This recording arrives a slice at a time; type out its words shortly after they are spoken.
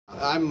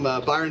I'm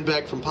Byron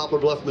Beck from Poplar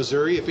Bluff,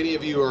 Missouri. If any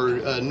of you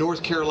are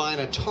North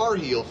Carolina Tar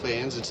Heel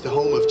fans, it's the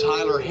home of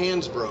Tyler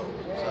Hansbrough.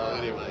 So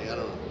anyway, I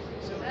don't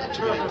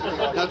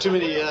know. Not too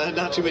many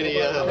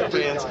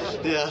fans.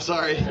 Yeah,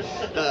 sorry.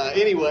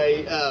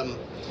 Anyway,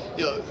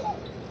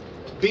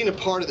 being a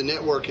part of the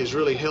network has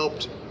really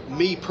helped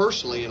me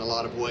personally in a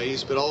lot of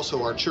ways, but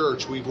also our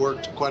church. We've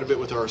worked quite a bit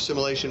with our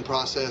assimilation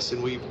process,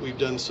 and we've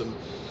done some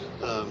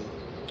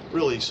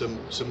really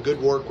some good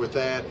work with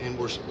that, and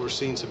we're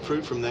seeing some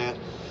fruit from that.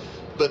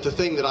 But the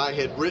thing that I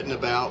had written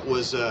about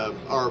was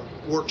our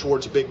work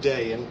towards a big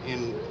day,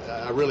 and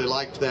I really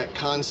liked that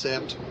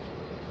concept.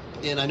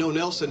 And I know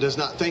Nelson does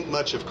not think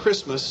much of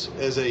Christmas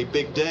as a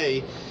big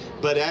day,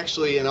 but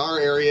actually in our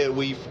area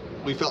we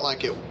felt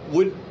like it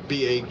would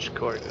be a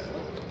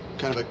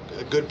kind of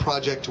a good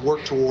project to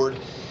work toward.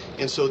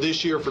 And so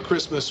this year for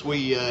Christmas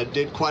we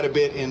did quite a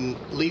bit in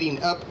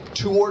leading up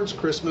towards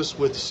Christmas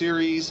with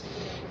series,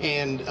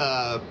 and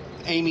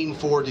aiming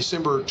for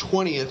December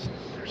 20th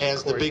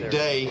as the big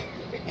day.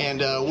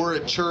 And we're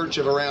a church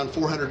of around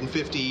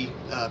 450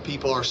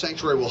 people. Our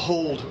sanctuary will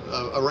hold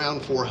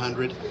around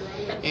 400.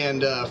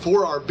 And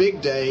for our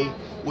big day,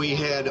 we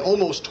had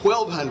almost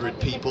 1,200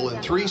 people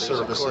in 3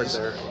 services.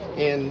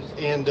 And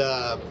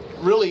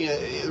really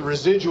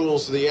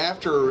residuals, the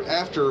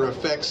after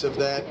effects of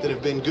that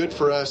have been good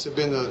for us have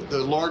been the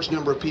large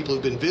number of people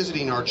who've been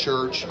visiting our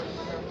church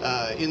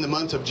in the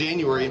month of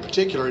January in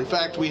particular. In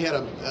fact, we had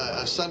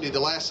a Sunday, the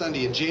last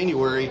Sunday in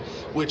January,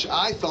 which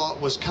I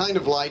thought was kind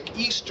of like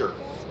Easter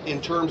in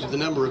terms of the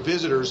number of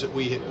visitors that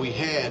we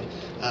had.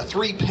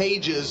 3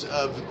 pages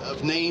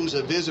of names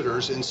of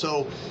visitors. And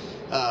so,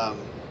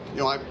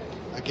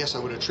 I guess I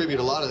would attribute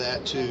a lot of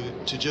that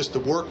to just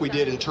the work we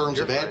did in terms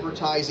of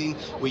advertising.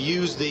 We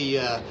used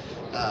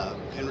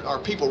and our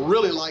people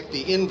really liked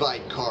the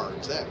invite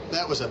cards.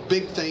 That was a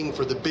big thing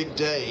for the big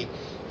day,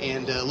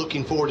 and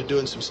looking forward to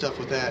doing some stuff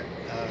with that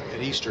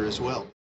at Easter as well.